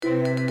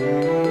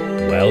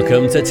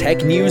Welcome to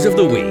Tech News of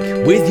the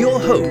Week with your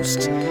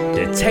host,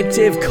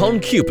 Detective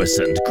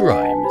Concupiscent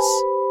Grimes.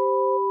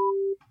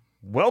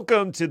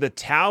 Welcome to the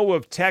Tao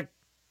of Tech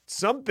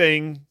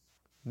something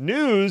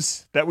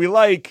news that we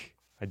like.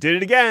 I did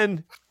it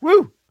again.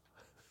 Woo!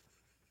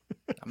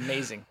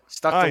 Amazing.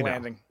 Stuck the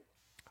landing.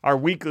 Our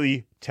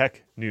weekly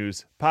tech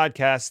news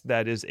podcast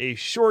that is a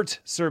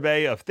short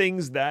survey of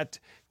things that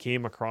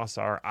came across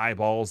our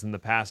eyeballs in the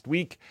past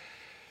week.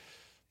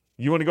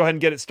 You want to go ahead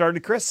and get it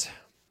started, Chris?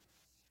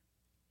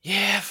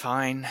 Yeah,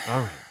 fine. All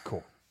right,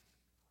 cool.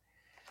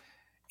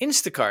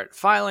 Instacart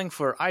filing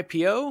for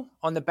IPO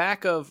on the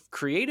back of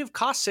creative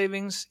cost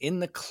savings in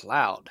the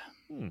cloud.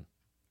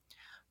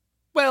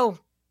 Well,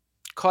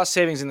 cost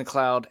savings in the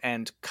cloud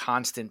and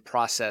constant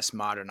process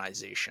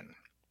modernization.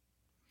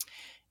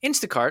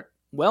 Instacart,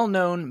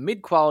 well-known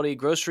mid-quality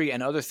grocery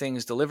and other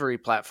things delivery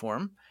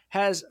platform,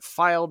 has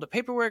filed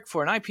paperwork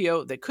for an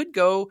IPO that could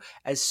go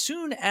as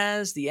soon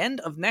as the end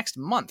of next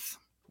month.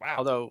 Wow.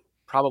 Although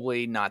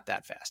probably not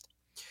that fast.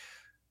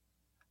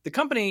 The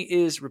company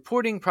is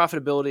reporting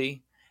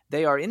profitability.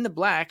 They are in the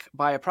black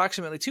by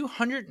approximately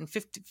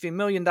 $250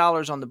 million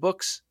on the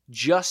books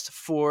just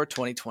for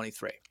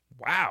 2023.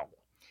 Wow.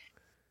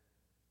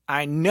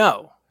 I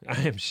know.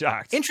 I am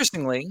shocked.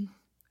 Interestingly,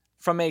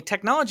 from a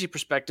technology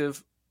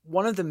perspective,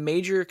 one of the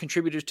major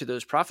contributors to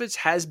those profits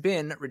has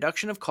been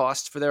reduction of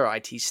costs for their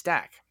IT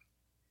stack.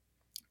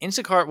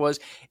 Instacart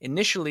was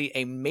initially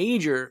a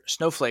major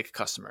Snowflake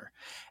customer,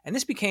 and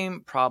this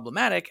became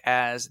problematic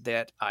as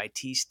that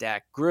IT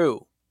stack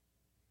grew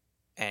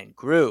and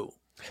grew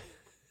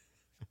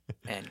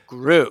and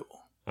grew.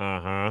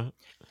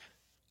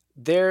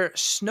 Their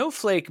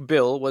Snowflake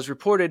bill was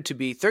reported to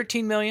be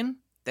 $13 million,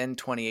 then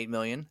 $28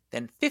 million,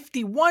 then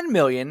 $51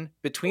 million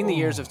between the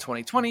years of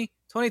 2020,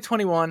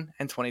 2021,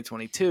 and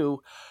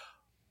 2022.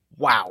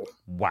 Wow.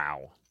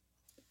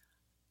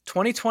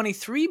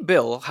 2023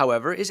 bill,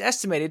 however, is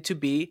estimated to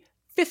be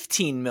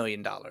 $15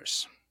 million.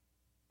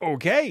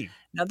 Okay.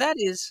 Now that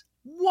is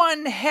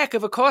one heck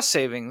of a cost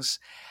savings,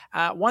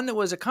 one that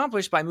was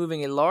accomplished by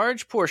moving a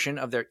large portion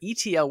of their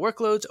ETL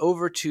workloads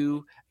over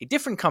to a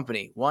different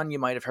company, one you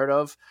might have heard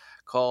of,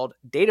 called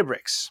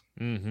Databricks.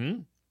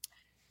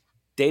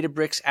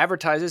 Databricks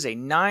advertises a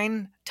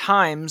 9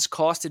 times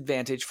cost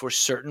advantage for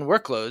certain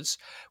workloads,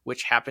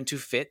 which happen to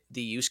fit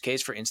the use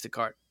case for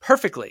Instacart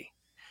perfectly.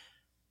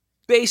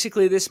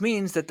 Basically, this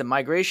means that the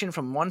migration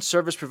from one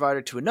service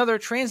provider to another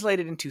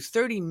translated into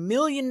 $30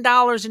 million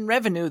in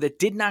revenue that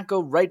did not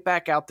go right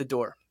back out the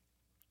door.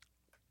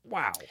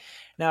 Wow.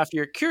 Now, if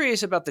you're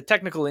curious about the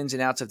technical ins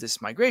and outs of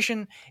this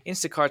migration,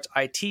 Instacart's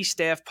IT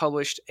staff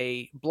published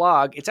a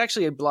blog. It's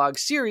actually a blog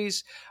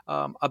series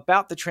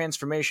about the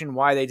transformation,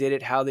 why they did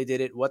it, how they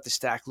did it, what the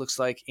stack looks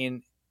like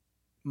in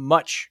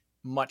much,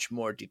 much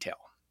more detail.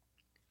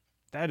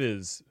 That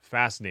is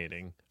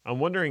fascinating. I'm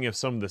wondering if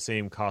some of the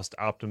same cost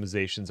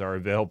optimizations are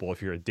available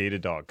if you're a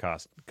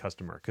Datadog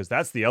customer, because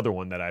that's the other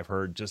one that I've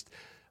heard just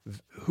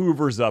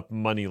hoovers up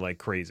money like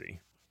crazy.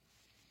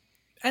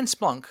 And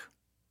Splunk.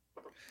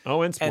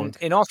 Oh, and Splunk. And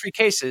in all three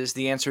cases,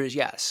 the answer is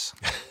yes.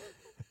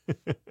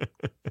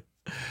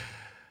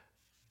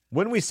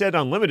 When we said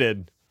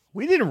unlimited,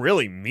 we didn't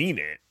really mean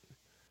it.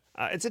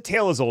 It's a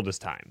tale as old as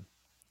time.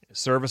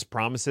 Service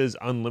promises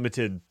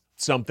unlimited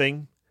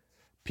something.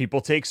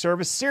 People take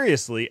service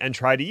seriously and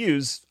try to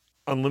use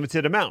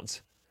unlimited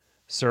amounts.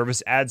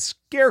 Service adds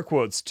scare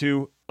quotes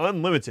to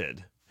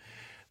unlimited.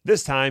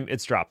 This time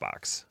it's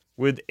Dropbox,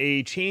 with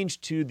a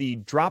change to the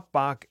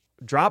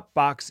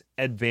Dropbox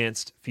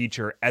Advanced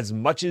feature as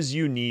much as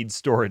you need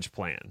storage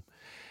plan.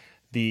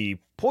 The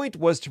point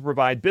was to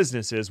provide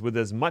businesses with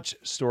as much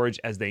storage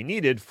as they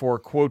needed for,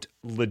 quote,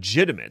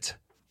 legitimate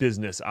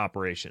business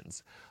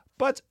operations.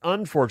 But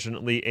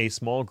unfortunately, a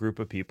small group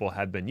of people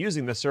had been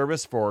using the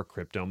service for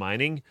crypto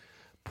mining,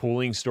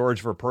 pooling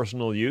storage for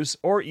personal use,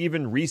 or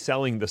even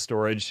reselling the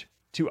storage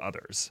to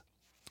others.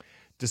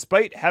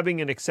 Despite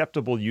having an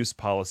acceptable use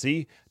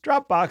policy,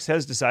 Dropbox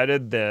has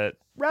decided that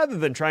rather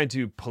than trying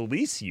to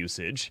police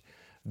usage,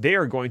 they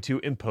are going to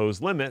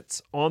impose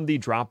limits on the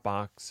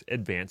Dropbox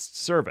Advanced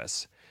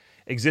service.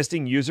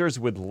 Existing users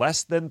with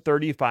less than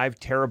 35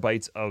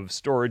 terabytes of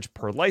storage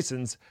per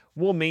license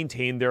will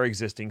maintain their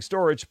existing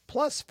storage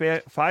plus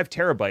 5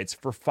 terabytes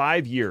for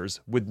 5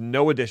 years with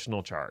no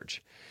additional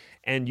charge.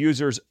 And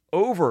users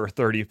over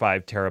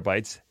 35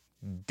 terabytes,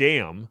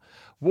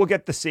 will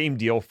get the same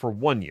deal for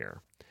 1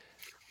 year.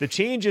 The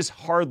change is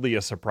hardly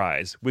a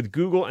surprise, with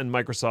Google and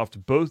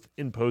Microsoft both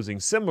imposing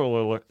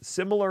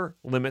similar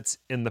limits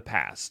in the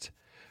past.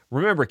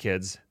 Remember,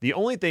 kids, the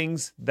only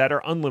things that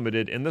are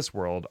unlimited in this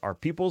world are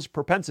people's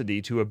propensity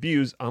to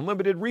abuse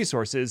unlimited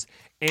resources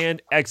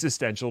and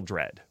existential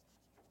dread.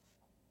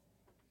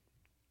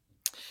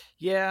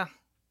 Yeah,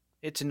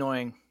 it's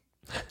annoying.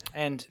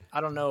 And I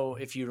don't know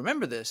if you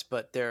remember this,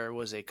 but there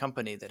was a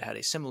company that had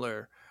a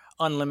similar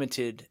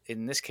unlimited,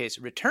 in this case,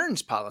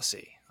 returns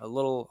policy. A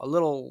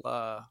little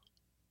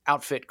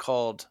outfit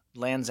called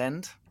Land's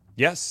End.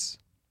 Yes.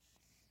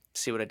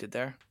 See what I did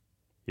there?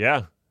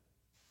 Yeah.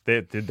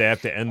 Did they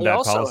have to end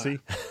that policy?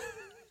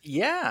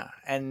 Yeah,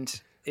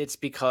 and it's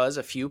because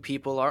a few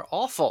people are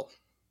awful.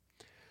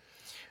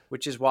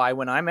 Which is why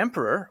when I'm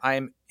emperor,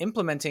 I'm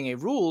implementing a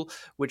rule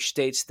which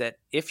states that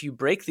if you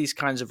break these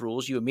kinds of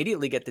rules, you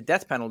immediately get the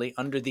death penalty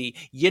under the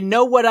 "you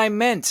know what I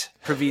meant"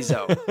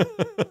 proviso.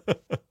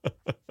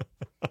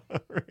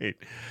 Right.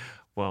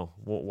 Well,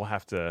 we'll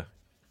have to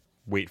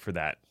wait for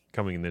that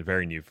coming in the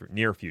very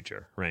near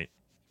future, right?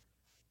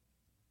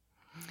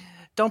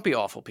 Don't be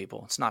awful,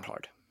 people. It's not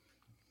hard.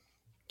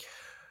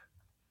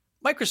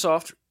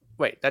 Microsoft.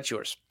 Wait, that's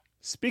yours.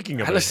 Speaking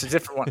of I listened to a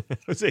different one.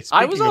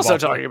 I I was also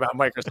talking about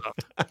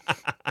Microsoft.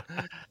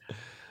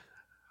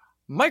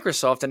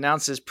 Microsoft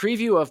announces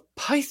preview of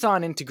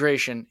Python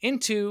integration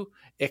into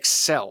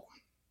Excel.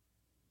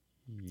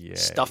 Yay.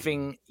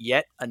 Stuffing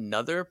yet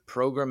another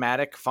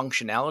programmatic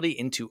functionality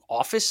into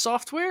Office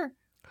software?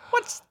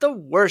 What's the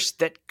worst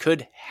that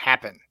could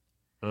happen?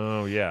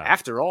 Oh, yeah.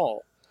 After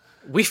all,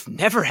 we've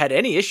never had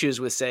any issues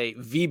with, say,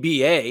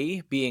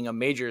 VBA being a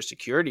major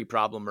security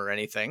problem or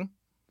anything.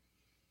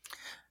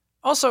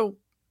 Also,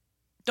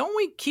 don't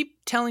we keep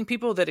telling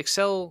people that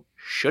Excel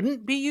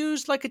shouldn't be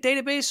used like a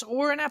database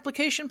or an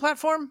application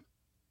platform?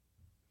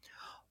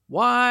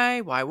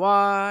 Why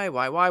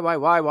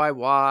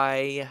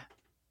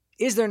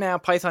is there now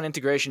Python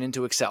integration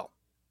into Excel?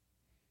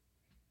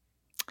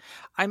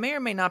 I may or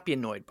may not be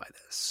annoyed by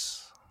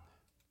this.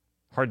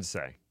 Hard to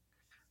say.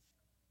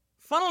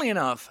 Funnily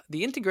enough,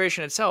 the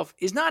integration itself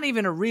is not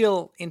even a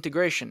real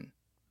integration.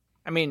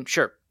 I mean,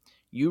 sure,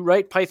 you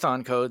write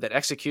Python code that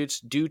executes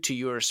due to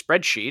your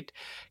spreadsheet.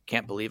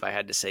 Can't believe I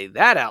had to say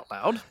that out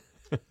loud.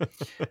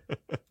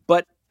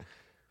 But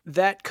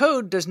that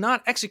code does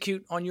not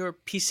execute on your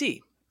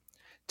PC.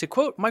 To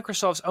quote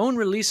Microsoft's own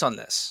release on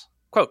this,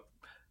 quote,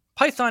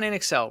 Python in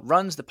Excel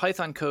runs the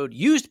Python code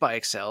used by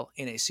Excel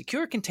in a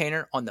secure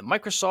container on the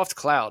Microsoft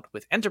cloud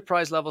with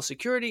enterprise-level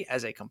security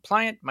as a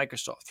compliant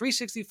Microsoft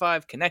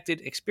 365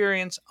 connected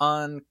experience,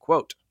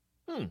 unquote.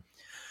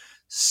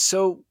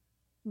 So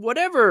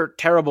whatever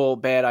terrible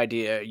bad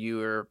idea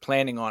you're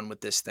planning on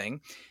with this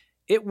thing,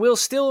 it will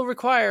still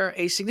require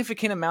a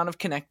significant amount of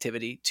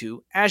connectivity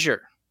to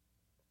Azure.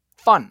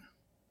 Fun.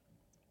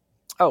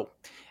 Oh,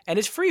 and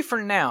it's free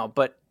for now,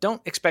 but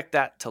don't expect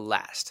that to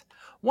last.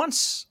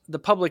 Once the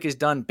public is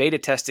done beta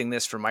testing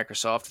this for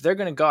Microsoft, they're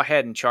going to go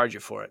ahead and charge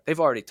you for it. They've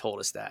already told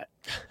us that.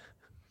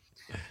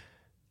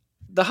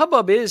 The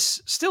hubbub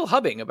is still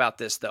hubbing about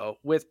this, though,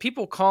 with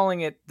people calling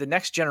it the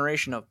next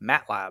generation of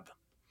MATLAB.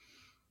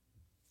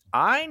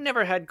 I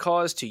never had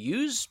cause to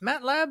use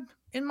MATLAB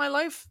in my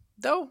life,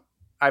 though.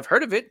 I've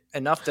heard of it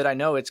enough that I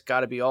know it's got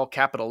to be all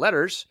capital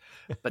letters,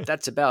 but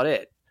that's about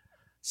it.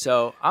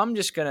 So I'm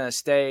just going to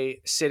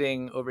stay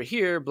sitting over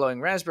here blowing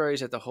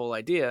raspberries at the whole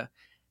idea.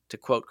 To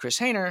quote Chris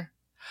Hayner,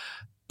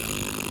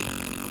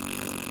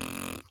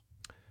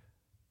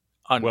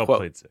 unquote. Well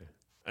played, sir.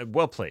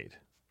 Well played.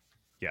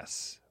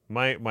 Yes.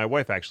 My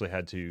wife actually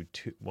had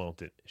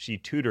she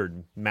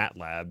tutored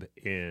MATLAB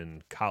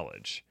in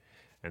college.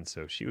 And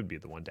so she would be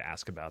the one to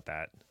ask about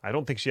that. I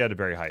don't think she had a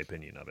very high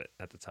opinion of it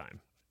at the time.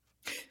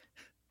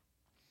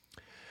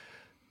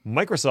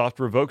 Microsoft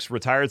revokes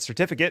retired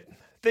certificate.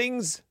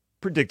 Things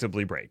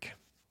predictably break.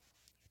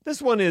 This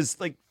one is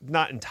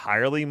not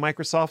entirely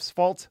Microsoft's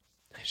fault.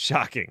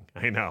 Shocking,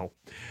 I know.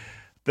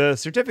 The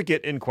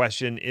certificate in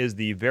question is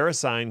the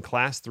VeriSign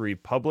Class 3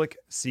 Public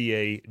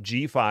CA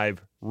G5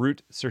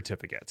 root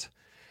certificate.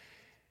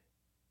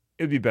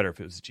 It would be better if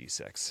it was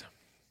G6.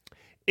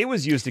 It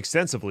was used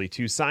extensively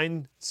to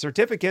sign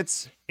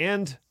certificates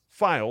and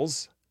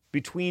files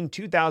between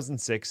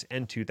 2006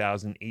 and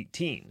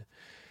 2018.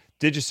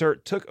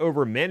 DigiCert took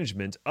over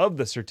management of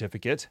the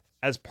certificate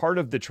as part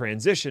of the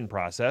transition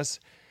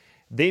process.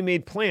 They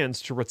made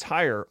plans to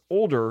retire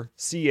older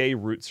CA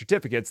root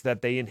certificates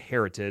that they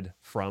inherited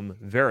from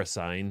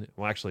VeriSign.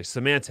 Well, actually,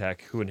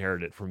 Symantec, who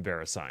inherited from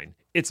VeriSign.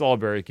 It's all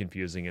very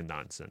confusing and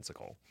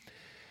nonsensical.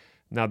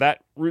 Now, that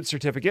root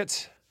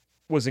certificate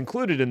was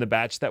included in the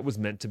batch that was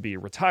meant to be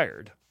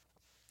retired.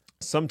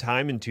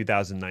 Sometime in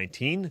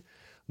 2019,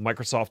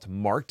 Microsoft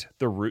marked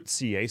the root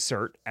CA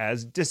cert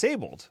as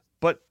disabled,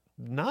 but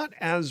not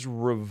as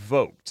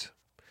revoked.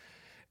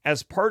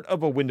 As part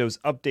of a Windows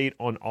update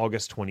on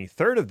August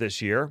 23rd of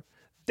this year,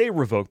 they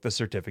revoked the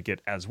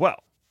certificate as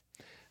well.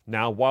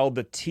 Now, while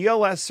the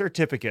TLS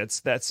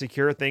certificates that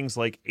secure things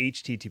like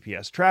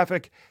HTTPS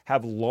traffic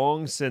have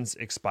long since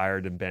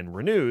expired and been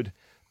renewed,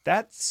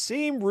 that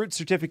same root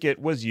certificate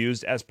was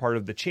used as part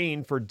of the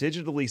chain for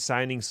digitally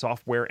signing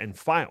software and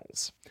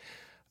files.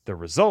 The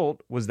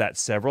result was that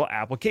several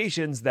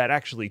applications that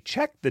actually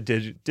checked the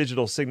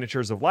digital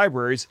signatures of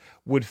libraries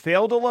would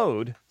fail to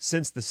load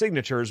since the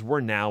signatures were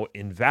now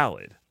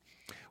invalid.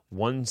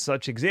 One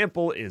such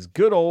example is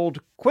good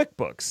old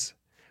QuickBooks,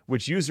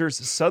 which users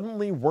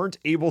suddenly weren't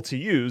able to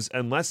use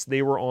unless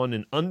they were on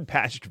an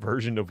unpatched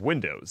version of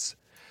Windows.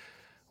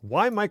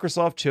 Why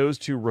Microsoft chose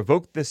to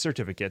revoke this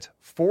certificate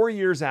 4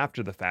 years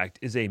after the fact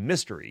is a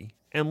mystery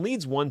and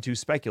leads one to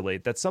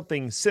speculate that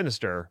something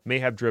sinister may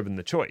have driven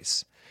the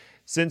choice.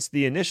 Since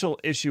the initial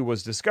issue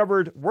was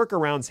discovered,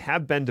 workarounds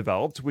have been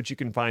developed, which you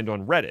can find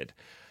on Reddit.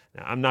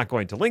 Now, I'm not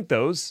going to link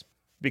those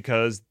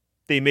because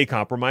they may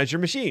compromise your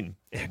machine,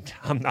 and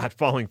I'm not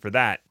falling for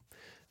that.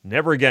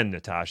 Never again,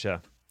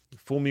 Natasha. You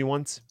fool me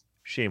once,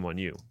 shame on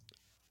you.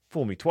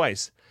 Fool me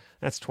twice,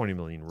 that's 20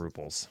 million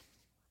rubles.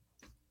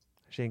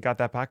 She ain't got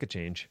that pocket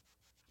change.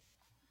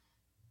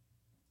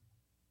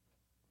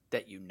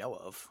 That you know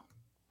of.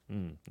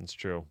 That's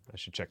true. I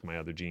should check my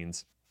other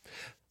genes.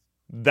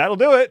 That'll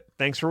do it.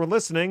 Thanks for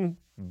listening.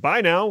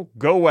 Bye now.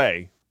 Go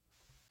away.